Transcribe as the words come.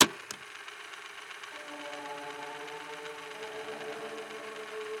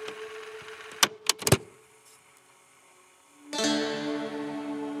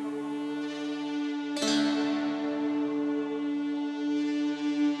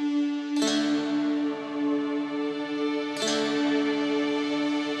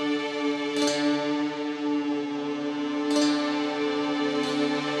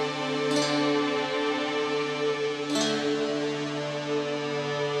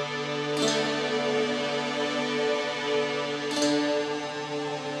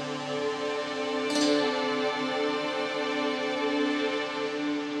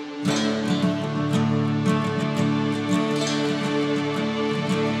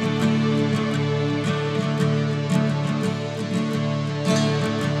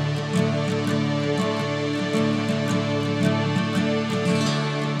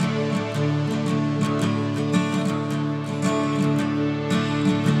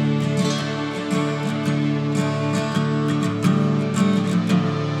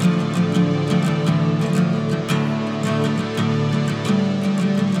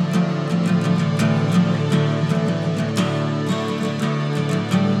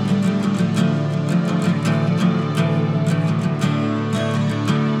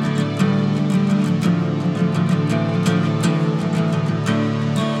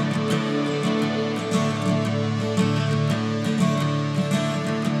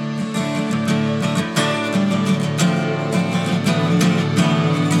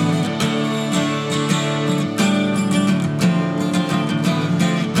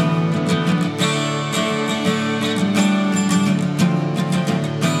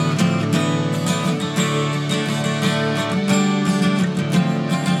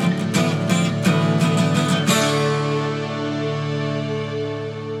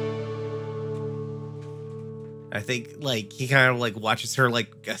think, like, he kind of, like, watches her,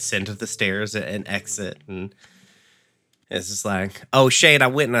 like, ascend to the stairs and exit, and it's just like, oh, Shane, I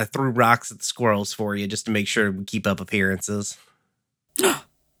went and I threw rocks at the squirrels for you just to make sure we keep up appearances.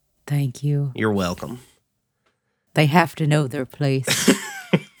 Thank you. You're welcome. They have to know their place.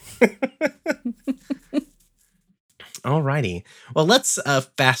 Alrighty. Well, let's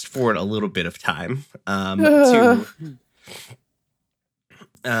fast forward a little bit of time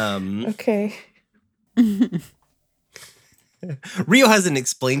Okay. Rio hasn't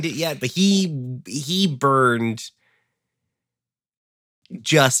explained it yet, but he burned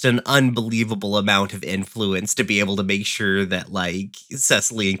just an unbelievable amount of influence to be able to make sure that, like,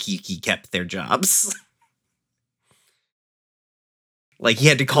 Cecily and Kiki kept their jobs. Like, he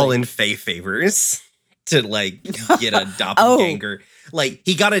had to call in Fae favors to, like, get a doppelganger. Like,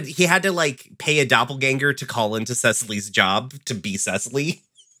 he had to, like, pay a doppelganger to call into Cecily's job to be Cecily.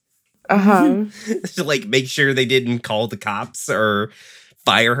 Uh-huh. To, like, make sure they didn't call the cops or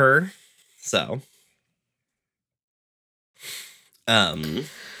fire her. So.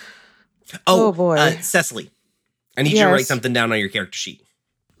 Oh boy. Cecily, I need you to write something down on your character sheet.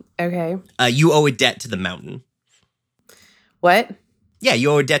 Okay. You owe a debt to the mountain. What? Yeah, you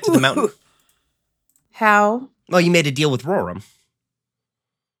owe a debt to the mountain. How? Well, you made a deal with Roram.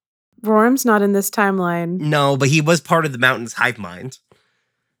 Roram's not in this timeline. No, but he was part of the mountain's hive mind.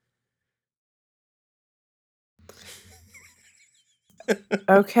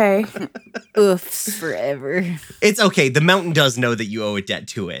 Okay. Oofs forever. It's okay. The mountain does know that you owe a debt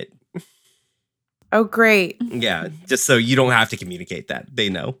to it. Oh, great. Yeah, just so you don't have to communicate that. They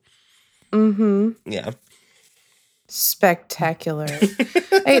know. Mm-hmm. Yeah. Spectacular.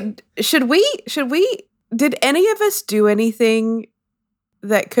 Hey, did any of us do anything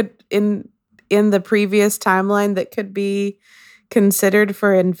that could, in the previous timeline, that could be considered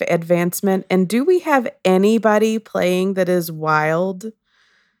for advancement? And do we have anybody playing that is wild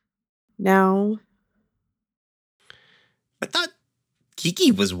now? I thought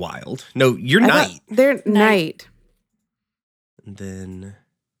Kiki was wild. No, you're Knight. They're Knight. And then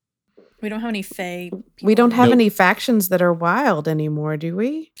we don't have any Fae. We don't have any factions that are wild anymore, do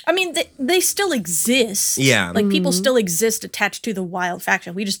we? I mean, they still exist. Yeah. Like, people still exist attached to the wild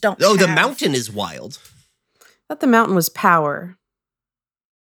faction. We just don't the mountain is wild. I thought the mountain was power.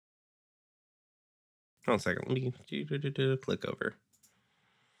 Hold on a second. Let me click over.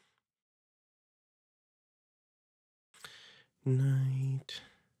 Knight.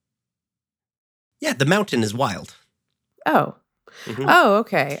 Yeah, the mountain is wild. Oh. Mm-hmm. Oh,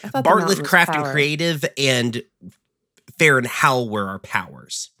 okay. I thought Bartlett, Craft, and Creative, and Fair and Howl were our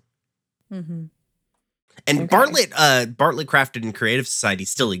powers. Mm-hmm. And Okay. Bartlett, Craft, and Creative Society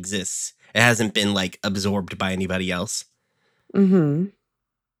still exists. It hasn't been, like, absorbed by anybody else. Mm-hmm.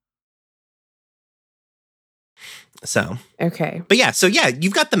 So. Okay. But yeah,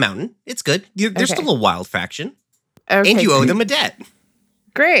 you've got the mountain. It's good. They're Okay. still a wild faction. Okay. And you owe them a debt.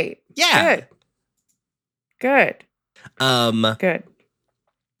 Great. Yeah. Good. Good.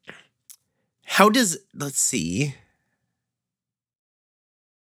 How does, let's see.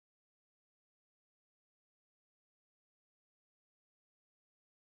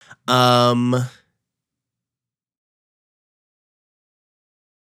 Well,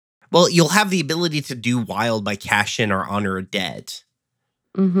 you'll have the ability to do wild by cash in or honor a debt.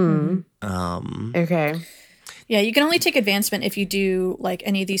 Mm-hmm. Okay. Yeah, you can only take advancement if you do, like,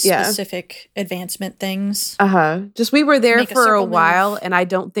 any of these specific advancement things. Just we were there Make a for a circle while, move. and I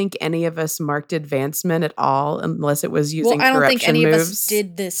don't think any of us marked advancement at all, unless it was using Well, I don't think corruption any moves. of us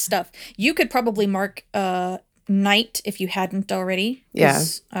did this stuff. You could probably mark Knight if you hadn't already. Yeah.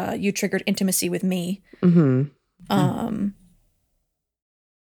 'Cause, you triggered intimacy with me. Mm-hmm.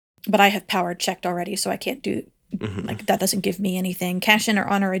 But I have power checked already, so I can't do, like, that doesn't give me anything. Cash in or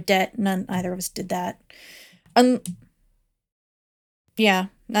honor a debt, either of us did that. Yeah,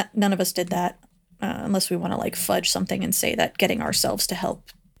 none of us did that, unless we want to, like, fudge something and say that getting ourselves to help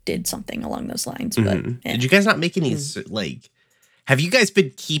did something along those lines. But Did you guys not make any, like, have you guys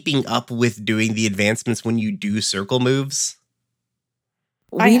been keeping up with doing the advancements when you do circle moves?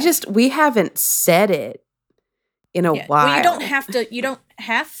 We haven't said it in a while. Well, you don't have to. You don't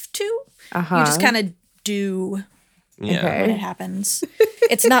have to. You just kind of do. Yeah. Okay. When it happens.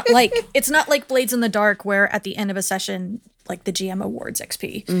 It's not like Blades in the Dark, where at the end of a session, like, the GM awards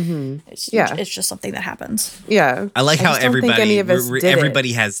XP. Mm-hmm. It's just something that happens. Yeah. I like how just don't think any of us did it.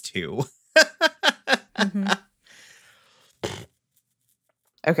 everybody has two.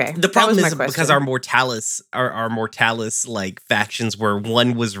 Okay. The problem that was is my because our Mortalis like factions where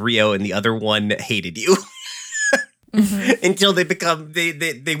one was Rio and the other one hated you. until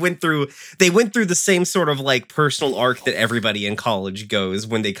they went through the same sort of like personal arc that everybody in college goes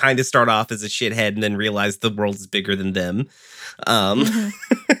when they kind of start off as a shithead and then realize the world is bigger than them.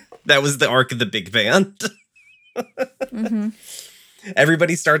 That was the arc of the big band.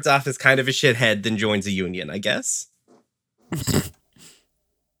 Everybody starts off as kind of a shithead, then joins a union, I guess.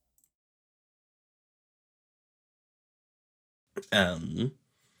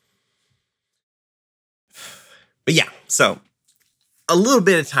 But yeah, so a little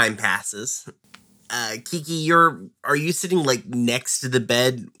bit of time passes. Kiki, are you sitting like next to the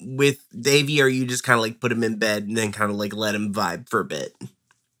bed with Davey, or are you just kind of like put him in bed and then kind of like let him vibe for a bit?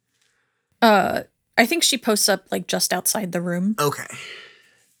 I think she posts up like just outside the room. Okay.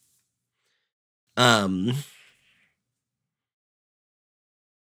 I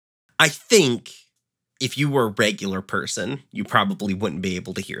think if you were a regular person, you probably wouldn't be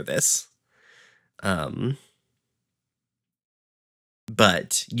able to hear this.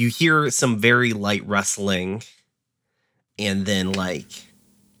 But you hear some very light rustling, and then like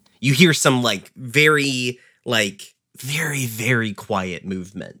you hear some like very, very quiet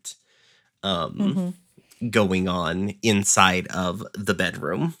movement going on inside of the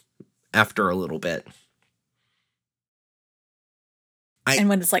bedroom after a little bit. And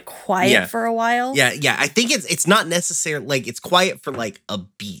when it's like quiet for a while? Yeah. I think it's not necessarily like it's quiet for like a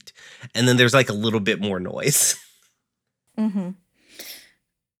beat, and then there's like a little bit more noise. But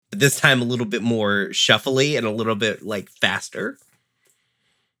this time a little bit more shuffly and a little bit like faster.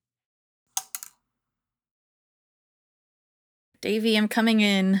 Davey, I'm coming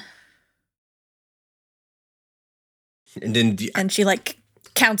in. And then and she like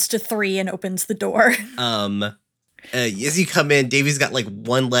counts to 3 and opens the door. As you come in, Davey's got like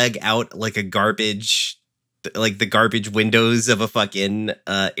one leg out like a garbage, like the garbage windows of a fucking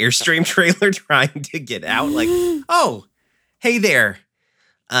Airstream trailer trying to get out. Like, oh, hey there.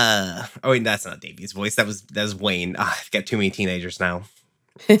 Oh wait, that's not Davey's voice. That was Wayne. I've got too many teenagers now.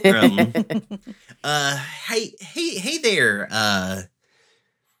 Hey there.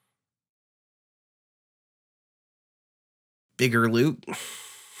 Bigger Luke.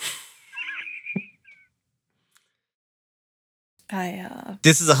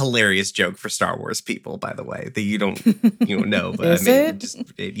 This is a hilarious joke for Star Wars people, by the way, that you don't know, but Is it?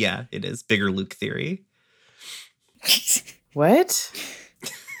 It is. Bigger Luke theory. What?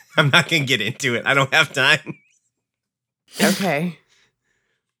 I'm not gonna get into it. I don't have time. Okay.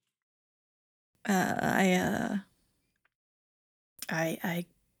 I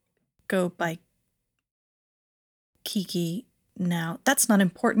go by Kiki now. That's not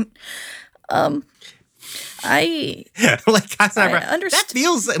important. Like that's not right. That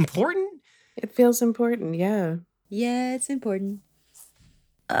feels important. It feels important, yeah. Yeah, it's important.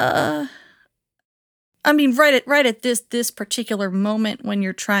 I mean, right at this particular moment when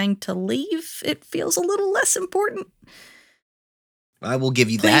you're trying to leave, it feels a little less important. I will give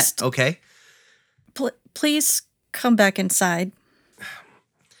you that. Okay. Please come back inside.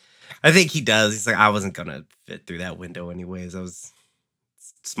 I think he does. He's like, I wasn't gonna fit through that window anyways. I was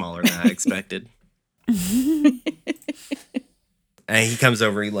smaller than I expected. And he comes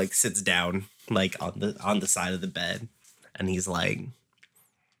over. He like sits down like on the side of the bed, and he's like,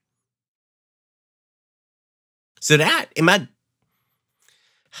 So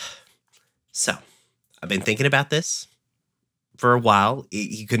I've been thinking about this for a while.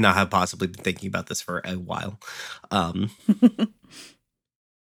 He could not have possibly been thinking about this for a while.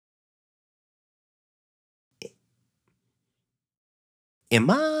 Am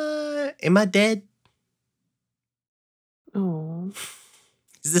I dead? Oh.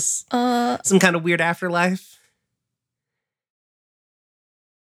 Is this some kind of weird afterlife?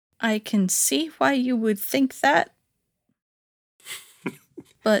 I can see why you would think that.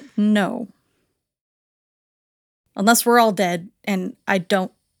 But no. Unless we're all dead, and I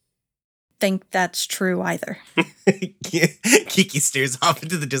don't think that's true either. Kiki stares off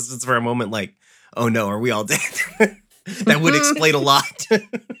into the distance for a moment like, oh no, are we all dead? That would explain a lot.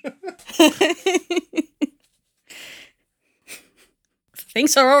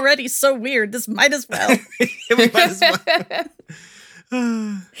 Things are already so weird. This might as well. We might as well.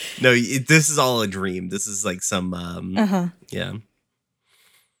 No, this is all a dream. This is like some, yeah.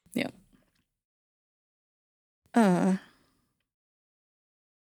 Yeah.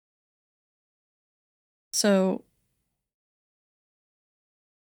 So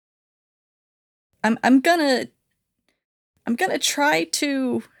I'm gonna try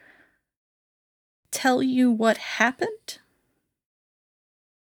to tell you what happened.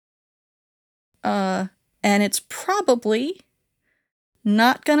 And it's probably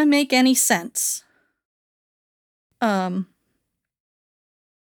not gonna make any sense.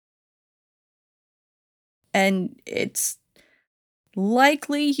 And it's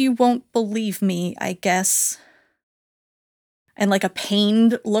likely you won't believe me, I guess. And like a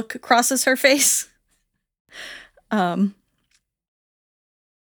pained look crosses her face. Um,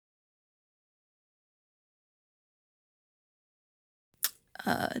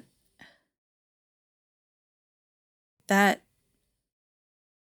 uh, that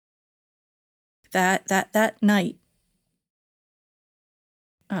that night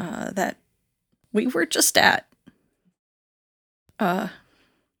that we were just at, uh,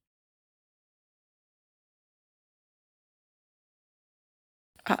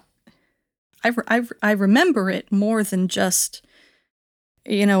 uh, I remember it more than just,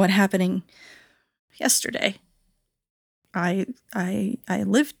 what happening yesterday. I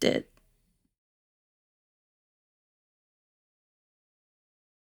lived it.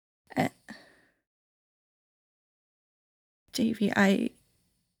 Uh, JV, I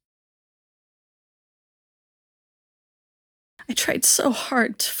tried so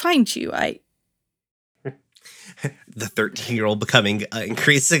hard to find you. The 13-year-old becoming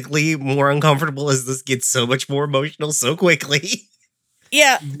increasingly more uncomfortable as this gets so much more emotional so quickly.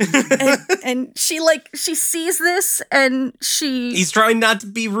 Yeah. and she sees this and He's trying not to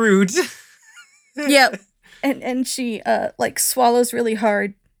be rude. yeah. And she swallows really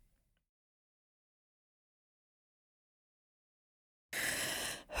hard.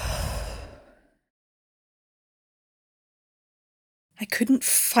 I couldn't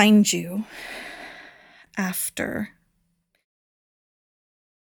find you after.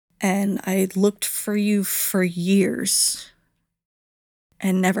 And I looked for you for years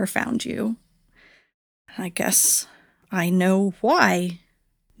and never found you. I guess I know why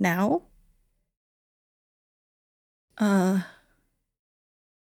now.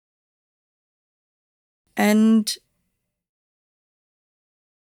 And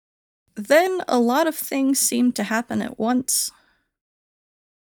then a lot of things seemed to happen at once.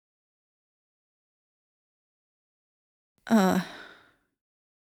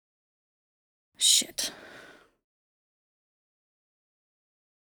 Shit.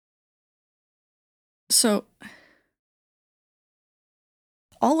 So,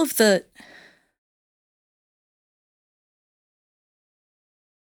 all of the...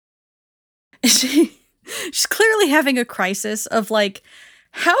 She's clearly having a crisis of like,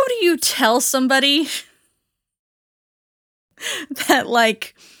 how do you tell somebody that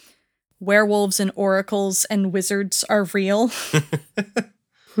like werewolves and oracles and wizards are real?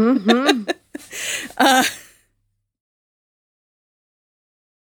 Mm-hmm.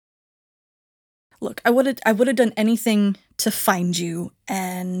 Look, I would have done anything to find you,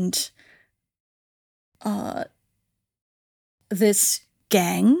 and this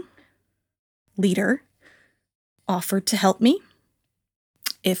gang leader offered to help me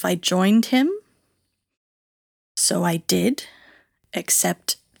if I joined him. So I did,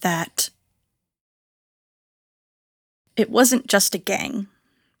 except that it wasn't just a gang.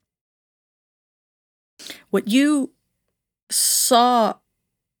 What you saw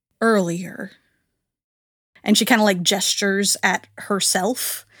earlier, and she kind of like gestures at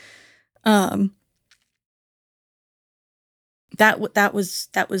herself, that was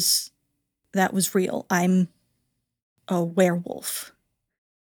real. I'm a werewolf.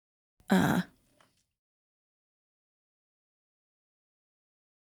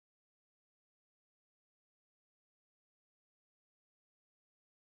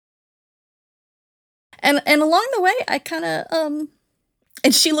 And along the way, I kind of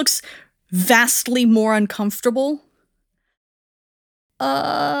and she looks vastly more uncomfortable.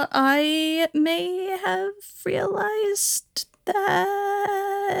 I may have realized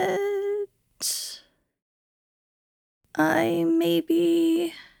that I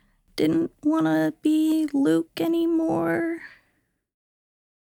maybe didn't want to be Luke anymore.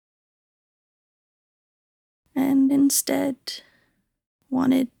 And instead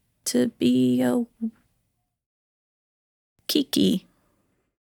wanted to be a Kiki.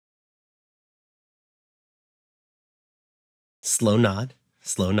 Slow nod.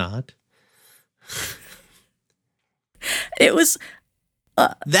 Slow nod. It was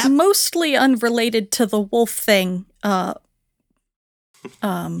mostly unrelated to the wolf thing.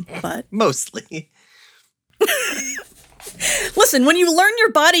 But mostly. Listen, when you learn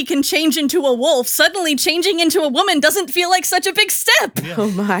your body can change into a wolf, suddenly changing into a woman doesn't feel like such a big step. Yeah.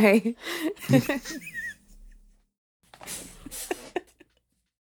 Oh my.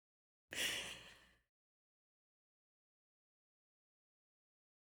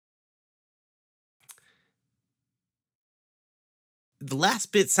 The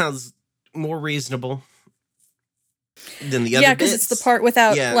last bit sounds more reasonable. than the other Yeah, because it's the part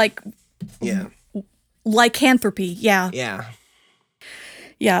without, yeah. lycanthropy. Yeah. Yeah.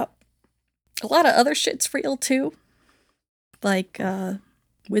 Yeah. A lot of other shit's real, too. Like,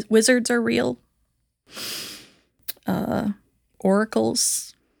 wizards are real.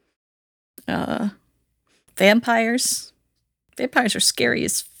 Oracles. Vampires. Vampires are scary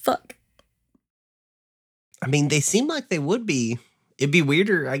as fuck. I mean, they seem like they would be. It'd be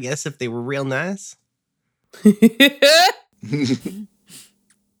weirder, I guess, if they were real nice. Yeah.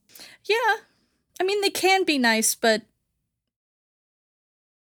 I mean, they can be nice, but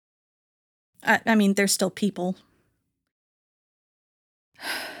I mean, they're still people.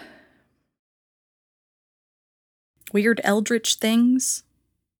 Weird eldritch things.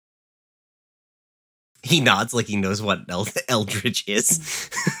 He nods like he knows what Eldritch is.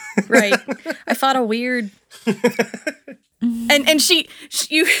 Right. I fought a weird... And she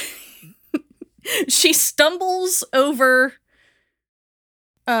she stumbles over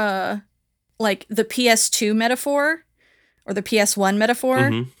like the PS2 metaphor or the PS1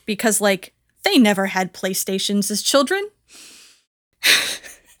 metaphor because like they never had PlayStations as children.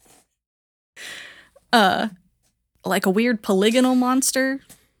 Like a weird polygonal monster.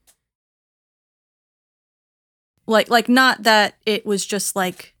 Like not that it was just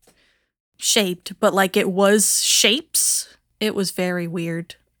like shaped, but like it was shapes. It was very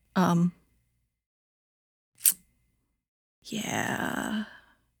weird. Yeah.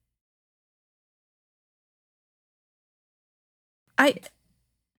 I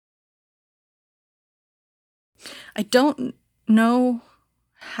don't know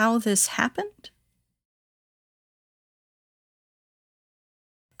how this happened.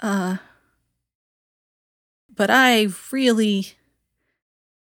 But I really,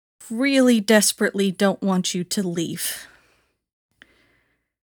 really desperately don't want you to leave.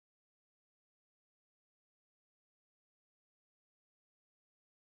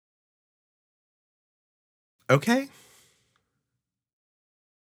 Okay.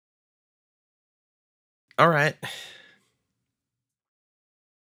 All right.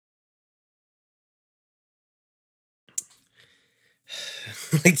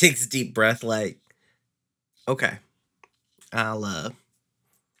 Like takes a deep breath, like, okay. I'll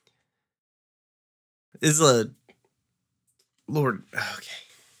this is a Lord, okay.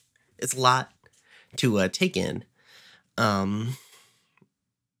 It's a lot to take in.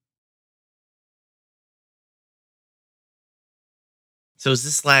 So is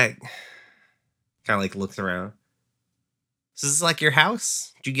this like kind of like looks around? So is this like your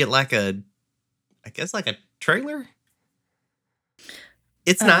house? Did you get like I guess like a trailer?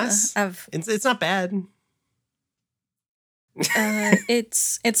 It's nice. It's not bad.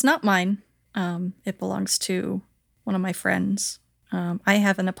 It's not mine. It belongs to one of my friends. I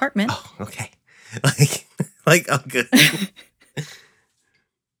have an apartment. Oh, okay. Like oh good.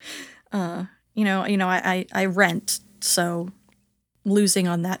 I rent, so losing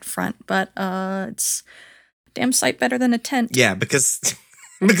on that front, but it's a damn sight better than a tent. Yeah, because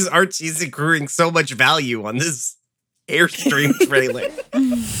Archie's accruing so much value on this Airstream trailer.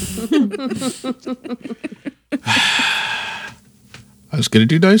 I was going to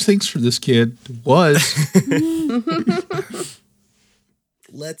do nice things for this kid.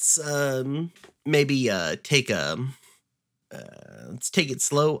 Let's maybe take let's take it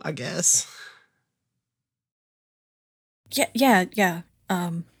slow, I guess. Yeah.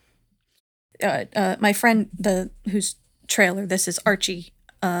 My friend, whose trailer this is, Archie.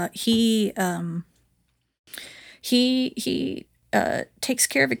 He takes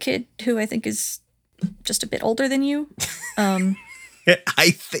care of a kid who I think is just a bit older than you. I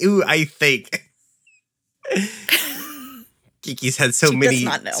think Kiki's had so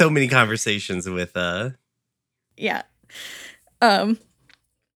many conversations with Yeah.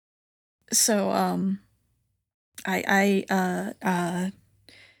 So I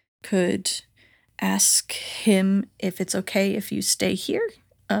could ask him if it's okay if you stay here,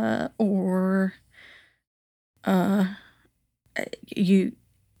 or you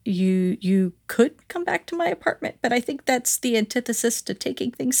could come back to my apartment, but I think that's the antithesis to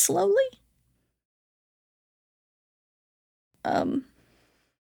taking things slowly. I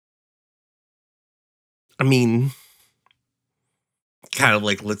mean, kind of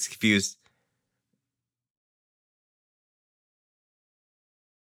like looks confused.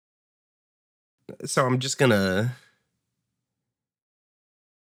 So I'm just gonna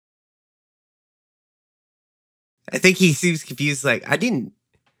I think he seems confused, like, I didn't.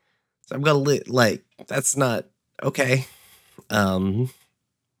 So I'm gonna like, that's not okay. I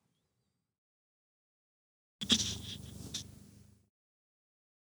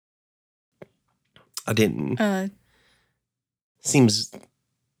didn't. Seems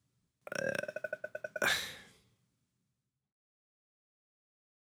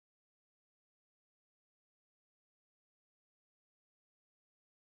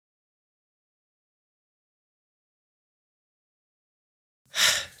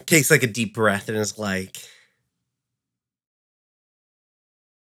takes like a deep breath and is like,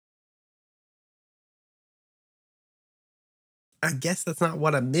 I guess that's not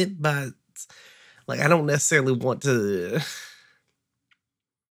what I meant, but like I don't necessarily want to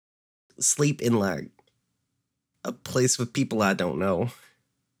sleep in like a place with people I don't know.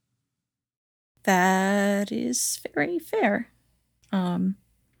 That is very fair. Yeah.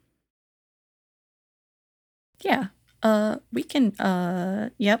 We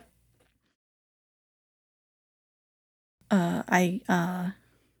can, yep.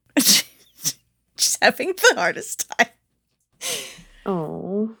 She's having the hardest time.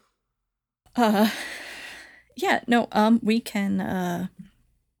 Oh. Yeah, no, we can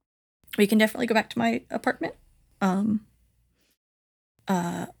definitely go back to my apartment. And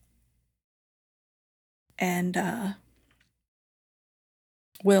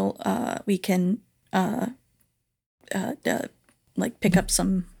we can like pick up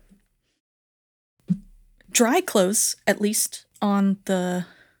some dry clothes at least on the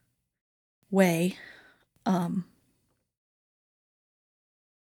way.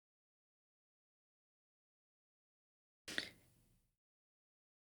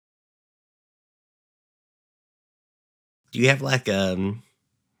 Do you have like you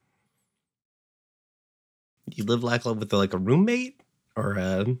live like with like a roommate or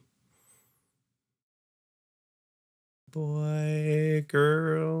a boy,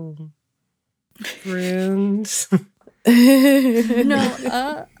 girl, friends?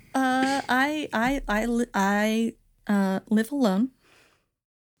 No, I live alone.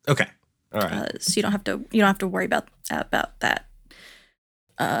 Okay. All right. So you don't have to worry about that.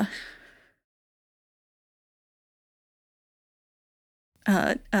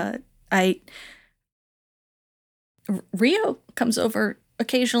 Rio comes over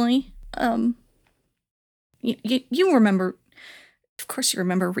occasionally. You remember, of course you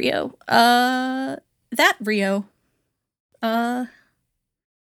remember Rio. That Rio.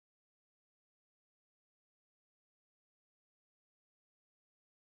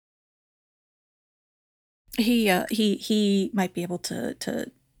 He might be able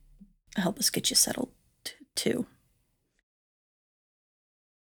to help us get you settled too.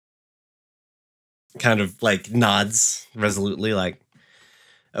 Kind of like nods resolutely, like,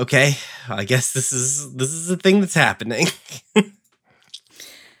 okay, I guess this is a thing that's happening.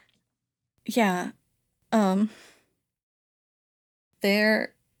 Yeah.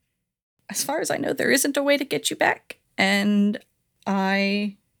 There, as far as I know, there isn't a way to get you back, and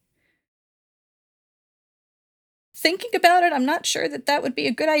thinking about it, I'm not sure that would be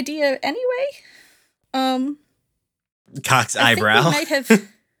a good idea anyway. Cock's I eyebrow. think we might have.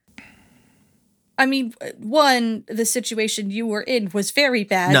 I mean, one, the situation you were in was very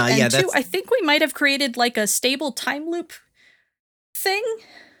bad, Nah, and yeah, two, I think we might have created like a stable time loop thing.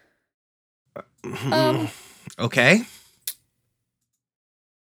 Okay.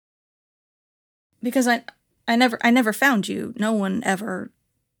 Because I never found you. No one ever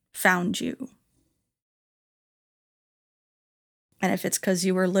found you. And if it's because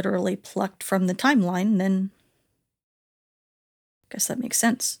you were literally plucked from the timeline, then I guess that makes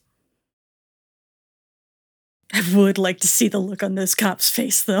sense. I would like to see the look on this cop's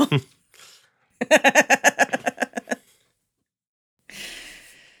face, though.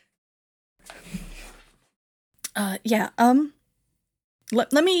 Yeah.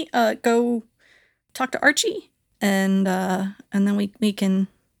 Let me go talk to Archie, and then we can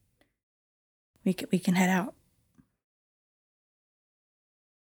head out.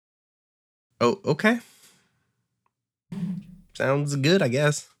 Oh, okay. Sounds good, I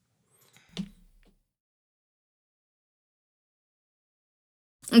guess.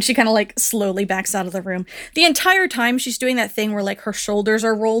 And she kind of like slowly backs out of the room. The entire time she's doing that thing where like her shoulders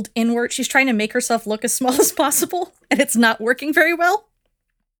are rolled inward. She's trying to make herself look as small as possible, and it's not working very well.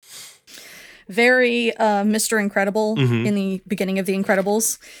 Very Mr. Incredible in the beginning of The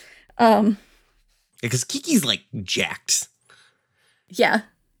Incredibles. Because Kiki's like jacked. Yeah.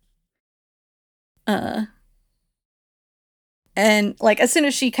 And like as soon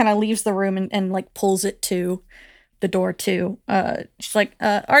as she kind of leaves the room and like pulls it to the door too, she's like,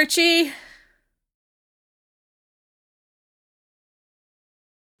 Archie.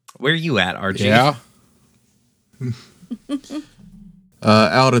 Where are you at, Archie? Yeah.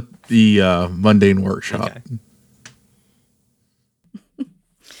 Out at the mundane workshop.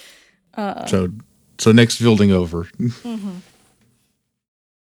 Okay. So next building over.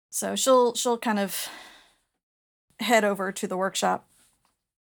 So she'll kind of head over to the workshop.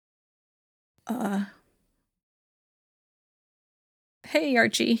 Hey,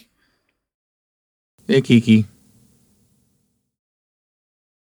 Archie. Hey, Kiki.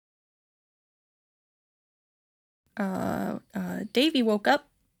 Davy woke up.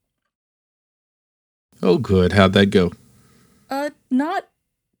 Oh, good. How'd that go? Not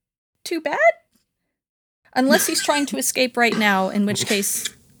too bad. Unless he's trying to escape right now, in which case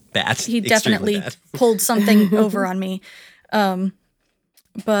Bad. he Extremely definitely bad. pulled something over on me. But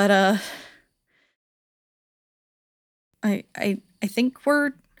I think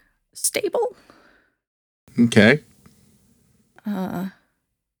we're stable. Okay.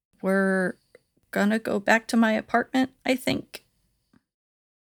 We're gonna go back to my apartment, I think.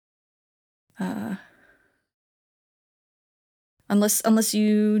 Unless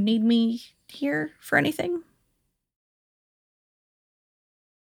you need me here for anything.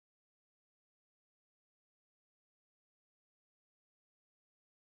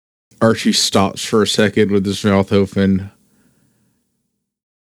 Archie stops for a second with his mouth open.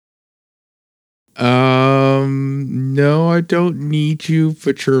 No, I don't need you,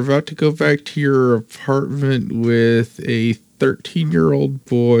 but you're about to go back to your apartment with a 13-year-old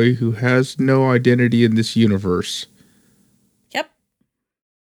boy who has no identity in this universe. Yep.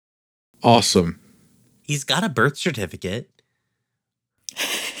 Awesome. He's got a birth certificate.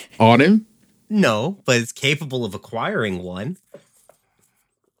 On him? No, but is capable of acquiring one.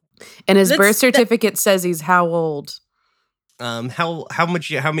 And his birth certificate says he's how old? How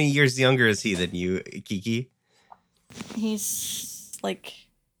many years younger is he than you, Kiki? He's like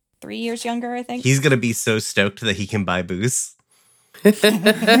 3 years younger, I think. He's gonna be so stoked that he can buy booze. Yeah,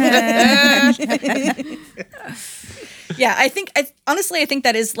 I think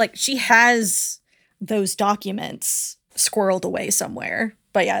that is like she has those documents squirreled away somewhere.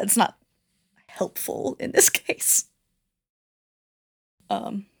 But yeah, it's not helpful in this case.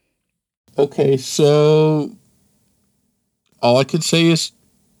 Okay, so all I can say is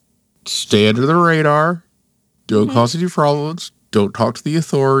stay under the radar. Don't cause any problems. Don't talk to the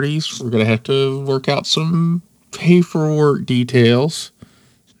authorities. We're going to have to work out some paperwork details.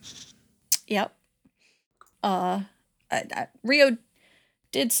 Yep. Rio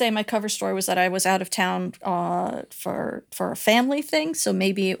did say my cover story was that I was out of town for a family thing, so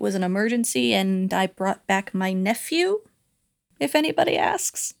maybe it was an emergency and I brought back my nephew, if anybody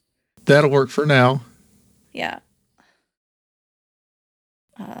asks. That'll work for now. Yeah.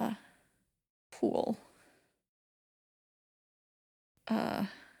 Cool.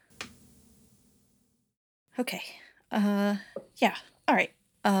 Okay. Yeah. All right.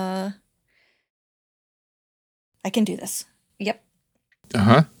 I can do this. Yep.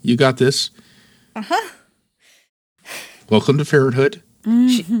 Uh-huh. You got this. Uh-huh. Welcome to Parenthood.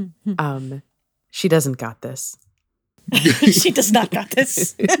 She doesn't got this. She does not got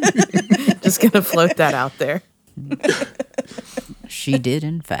this. Just gonna float that out there. She did,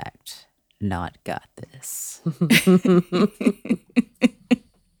 in fact, not got this.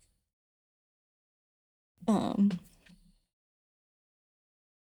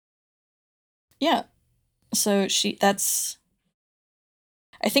 Yeah. So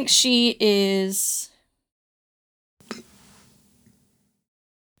I think she is,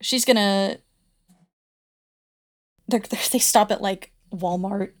 she's gonna, they stop at like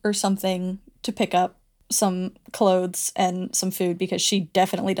Walmart or something to pick up some clothes and some food because she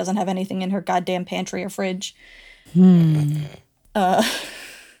definitely doesn't have anything in her goddamn pantry or fridge. You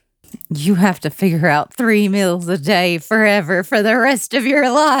have to figure out 3 meals a day forever for the rest of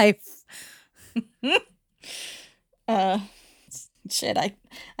your life. Shit,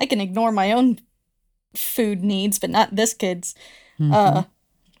 I can ignore my own food needs, but not this kid's.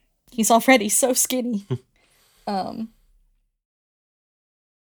 He's already so skinny.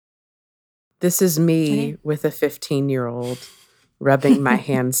 This is me with a 15-year-old rubbing my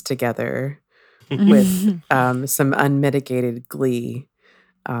hands together with some unmitigated glee.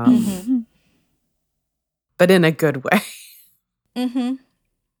 But in a good way.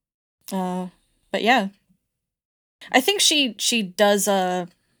 But yeah. I think she does a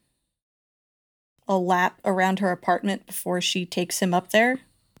lap around her apartment before she takes him up there.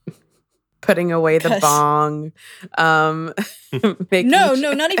 Putting away the bong. No,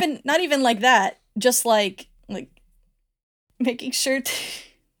 not even like that. Just like making sure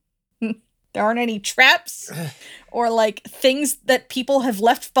there aren't any traps or like things that people have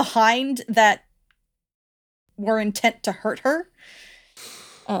left behind that were intent to hurt her.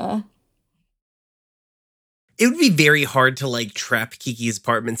 It would be very hard to like trap Kiki's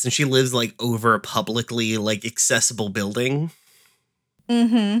apartment since she lives like over a publicly like accessible building.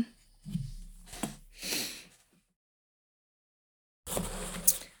 Mm-hmm.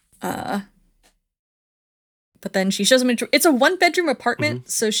 But then she shows him into, it's a 1-bedroom apartment,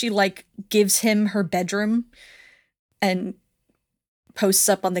 so she like gives him her bedroom and posts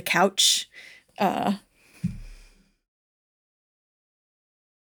up on the couch. But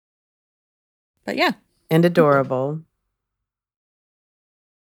yeah. And adorable.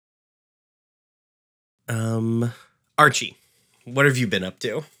 Archie, what have you been up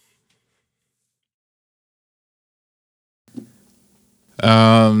to?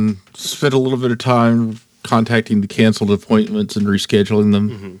 Spent a little bit of time contacting the canceled appointments and rescheduling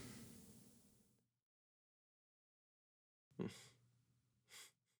them. Mm-hmm.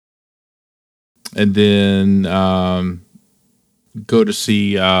 And then go to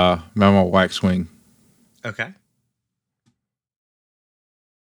see Mama Waxwing. Okay.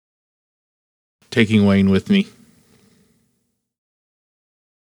 Taking Wayne with me.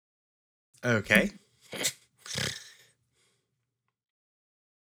 Okay.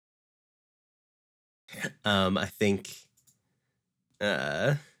 I think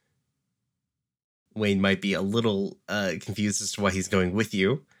Wayne might be a little confused as to why he's going with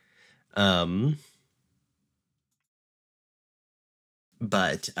you. But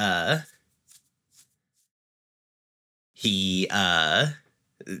he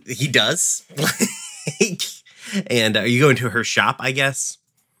does. And are you going to her shop, I guess?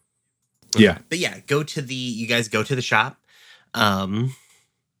 Yeah. But yeah, you guys go to the shop.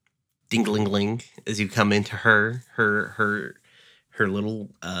 Ding-a-ling-ling as you come into her little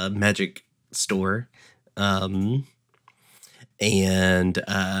magic store. And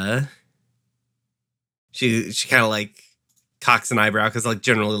she kind of like cocks an eyebrow because like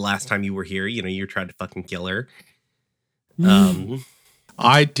generally last time you were here, you tried to fucking kill her.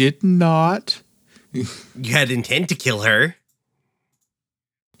 I did not. You had intent to kill her.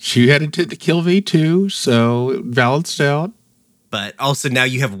 She had intent to kill me too, so it balanced out. But also now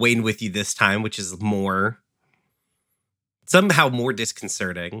you have Wayne with you this time, which is somehow more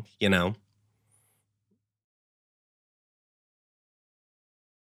disconcerting, and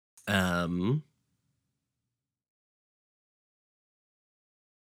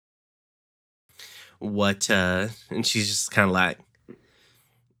she's just kind of like,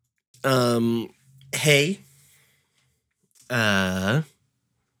 hey,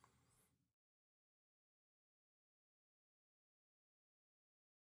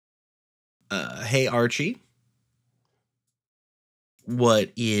 hey, Archie,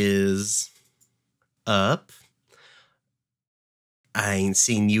 what is up? I ain't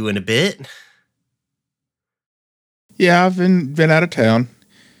seen you in a bit. Yeah, I've been out of town.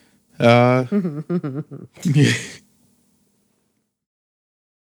 A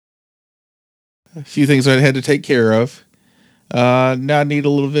few things I had to take care of. Now I need a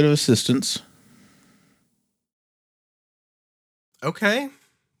little bit of assistance. Okay.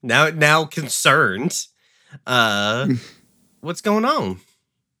 Now concerned. What's going on?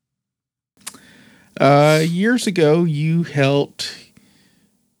 Years ago, you helped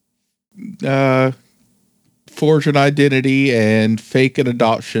forge an identity and fake an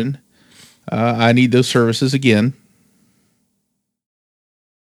adoption. I need those services again.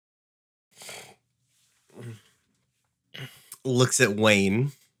 Looks at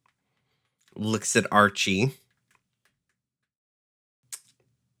Wayne. Looks at Archie.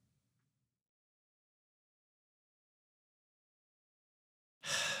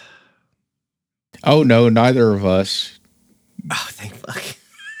 Oh, no, neither of us. Oh, thank fuck.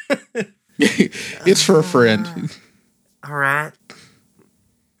 It's for a friend. All right.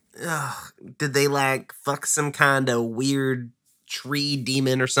 Ugh, did they like fuck some kind of weird tree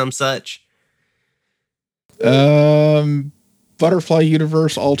demon or some such? Butterfly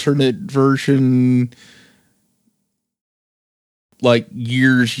Universe alternate version, like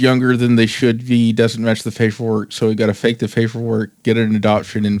years younger than they should be, doesn't match the paperwork, so we got to fake the paperwork, get an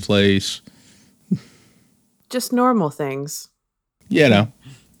adoption in place. Just normal things.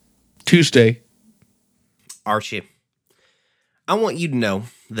 Tuesday. Archie, I want you to know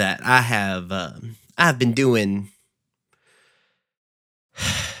that I've been doing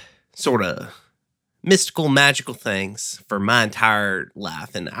sort of mystical, magical things for my entire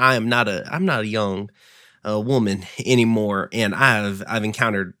life, and I'm not a young woman anymore, and I've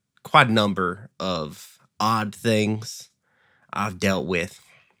encountered quite a number of odd things. I've dealt with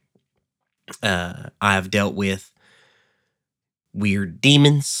weird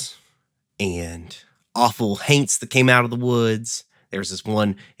demons and awful haints that came out of the woods. There's this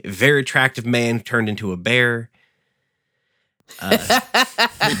one very attractive man who turned into a bear.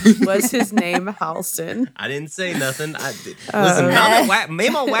 Was his name Halston? I didn't say nothing. Listen,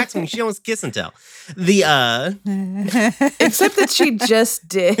 Mama wax when she don't kiss and tell. Except that she just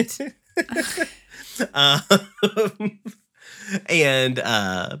did.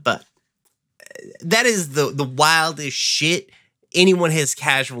 But that is the wildest shit anyone has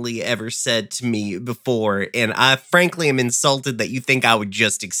casually ever said to me before, and I frankly am insulted that you think I would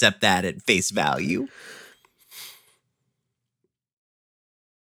just accept that at face value.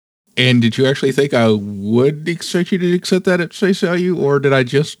 And did you actually think I would expect you to accept that at face value, or did I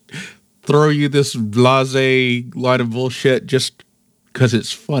just throw you this blasé line of bullshit just because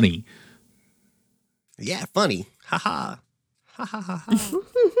it's funny? Yeah, funny. Ha ha. Ha ha ha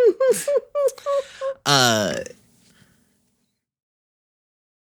ha.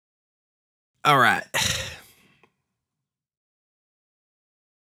 All right.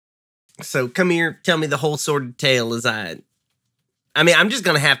 So come here, tell me the whole sordid tale as I'm just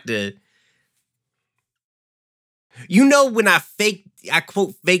going to have to, when I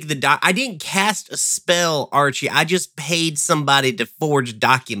quote fake the doc, I didn't cast a spell, Archie. I just paid somebody to forge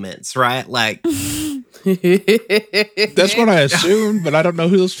documents, right? Like. That's what I assumed, but I don't know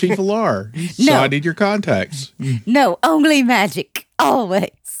who those people are. So I need your contacts. No, only magic.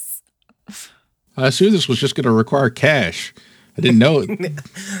 Always. I assumed this was just going to require cash. I didn't know it.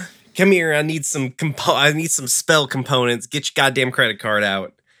 Come here, I need some spell components. Get your goddamn credit card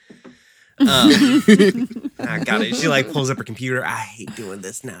out. I got it. She like pulls up her computer. I hate doing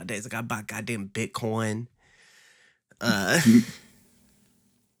this nowadays. I gotta buy goddamn Bitcoin.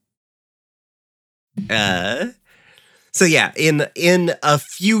 So yeah, in a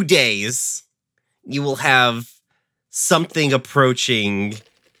few days, you will have something approaching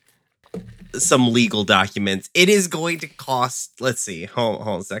some legal documents. It is going to cost, let's see, hold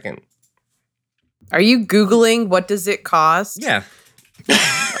on a second. Are you Googling what does it cost? Yeah.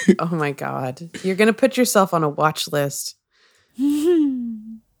 Oh my God. You're going to put yourself on a watch list.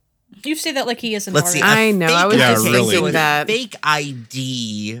 You say that like he is an Let's artist. see. I know. I was just really. thinking that. Fake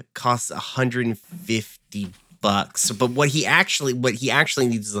ID costs $150, but what he actually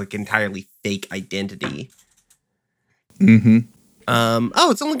needs is like entirely fake identity. Mm-hmm.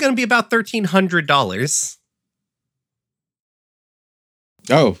 It's only going to be about $1,300.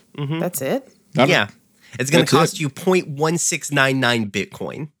 Oh, Mm-hmm. That's it? Yeah. It's going to That's cost you 0.1699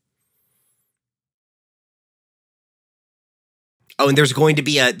 Bitcoin. Oh, and there's going to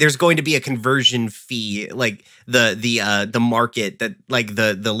be a conversion fee, like the market that like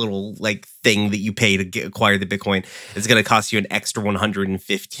the little like thing that you pay to acquire the Bitcoin is going to cost you an extra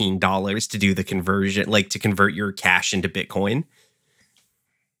 $115 to do the conversion, like to convert your cash into Bitcoin.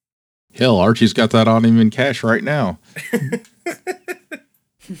 Hell, Archie's got that on him in cash right now.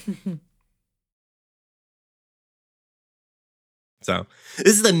 So this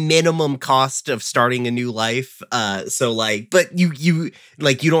is the minimum cost of starting a new life. So like, but you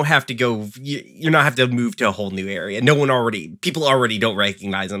don't have to go. You're not have to move to a whole new area. People already don't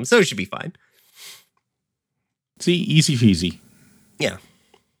recognize them, so it should be fine. See, easy peasy. Yeah.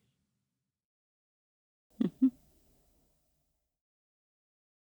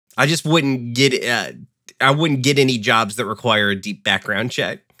 I just wouldn't get. I wouldn't get any jobs that require a deep background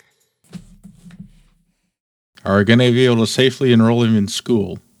check. Are we going to be able to safely enroll him in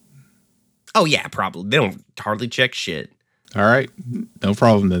school? Oh yeah, probably. They don't hardly check shit. All right. No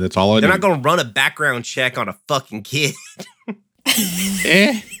problem then. That's all I They're need. not going to run a background check on a fucking kid.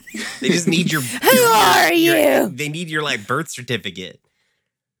 Eh? They just need your. Who are you? They need your like birth certificate.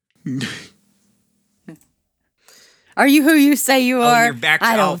 Are you who you say you are? You're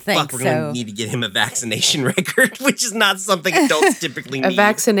I don't think We're so. going to need to get him a vaccination record, which is not something adults typically A need.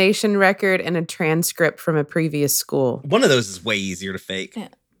 vaccination record and a transcript from a previous school. One of those is way easier to fake.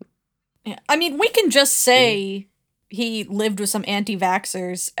 Yeah. I mean, we can just say he lived with some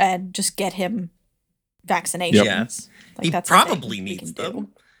anti-vaxxers and just get him vaccinations. Yep. Yeah. Like, He that's a thing probably we needs can do. them.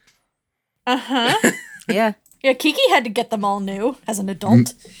 Uh-huh. Yeah. Yeah, Kiki had to get them all new as an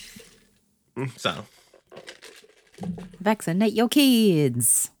adult. So. Vaccinate your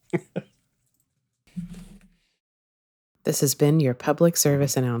kids. This has been your public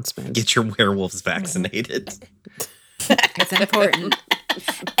service announcement. Get your werewolves vaccinated. It's important.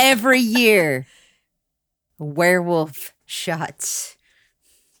 Every year, werewolf shots.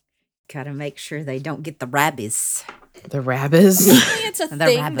 Gotta make sure they don't get the rabies. The rabbits. It's a The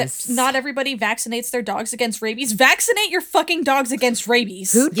thing rabbits. that not everybody vaccinates their dogs against rabies. Vaccinate your fucking dogs against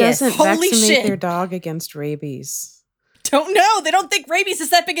rabies. Who Yes. doesn't Holy vaccinate shit. their dog against rabies? Don't know. They don't think rabies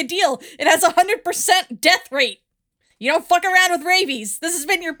is that big a deal. It has 100% death rate. You don't fuck around with rabies. This has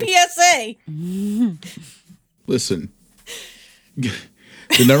been your PSA. Listen,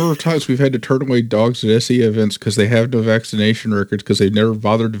 The number of times we've had to turn away dogs at SE events because they have no vaccination records because they've never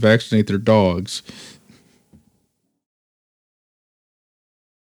bothered to vaccinate their dogs.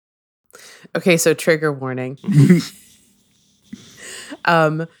 Okay, so trigger warning.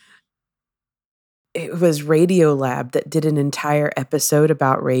 It was Radiolab that did an entire episode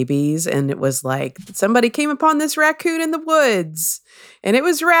about rabies, and it was like somebody came upon this raccoon in the woods, and it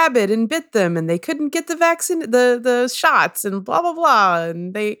was rabid and bit them, and they couldn't get the vaccine, the shots, and blah blah blah,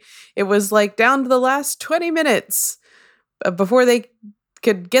 and it was like down to the last 20 minutes before they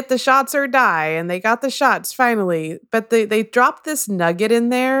could get the shots or die, and they got the shots finally, but they dropped this nugget in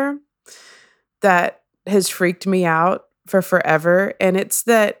there that has freaked me out for forever, and it's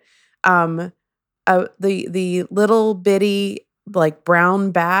that the little bitty like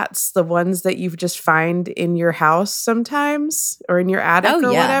brown bats, the ones that you just find in your house sometimes or in your attic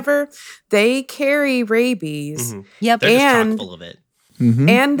whatever, they carry rabies. Mm-hmm. Yep. They're just chock full of it. Mm-hmm.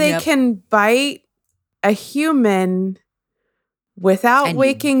 And they can bite a human without And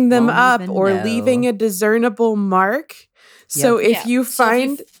waking them won't up even or know. leaving a discernible mark. So if you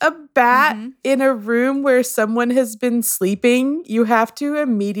find a bat in a room where someone has been sleeping, you have to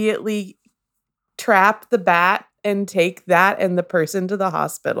immediately trap the bat and take that and the person to the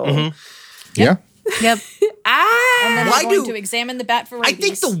hospital. Mm-hmm. Yeah. Yep. And then Why they're going do- to examine the bat for I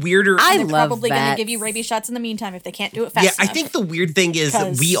rabies. think the weirder. I They're love probably going to bats. give you rabies shots in the meantime if they can't do it fast Yeah, I enough. think the weird thing is that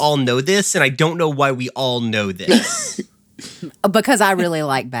 'Cause- we all know this, and I don't know why we all know this. Because I really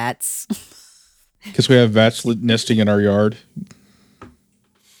like bats. Because we have bats nesting in our yard.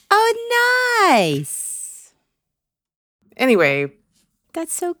 Oh, nice. Anyway,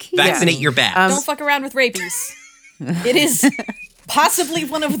 That's so cute. Vaccinate your bat. Don't fuck around with rabies. It is possibly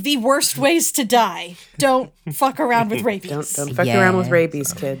one of the worst ways to die. Don't fuck around with rabies. don't fuck around with Yeah.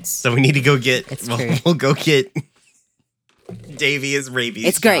 rabies, kids. So we need to go get. It's true. We'll go get Davey his rabies.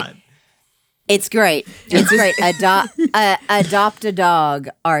 It's great. shot. It's great. It's great. Adopt a dog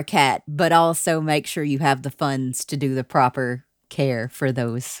or cat, but also make sure you have the funds to do the proper care for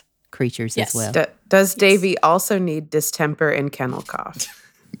those creatures Yes. as well. Does Davy also need distemper and kennel cough?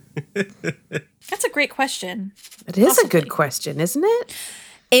 That's a great question. It is a Possibly. good question, isn't it?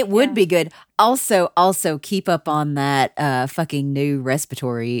 It would be good. Also keep up on that fucking new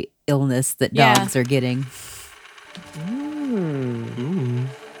respiratory illness that Yeah. dogs are getting.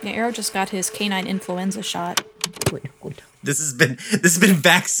 Yeah, Arrow just got his canine influenza shot. This has been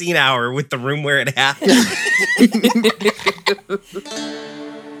vaccine hour with the room where it happened.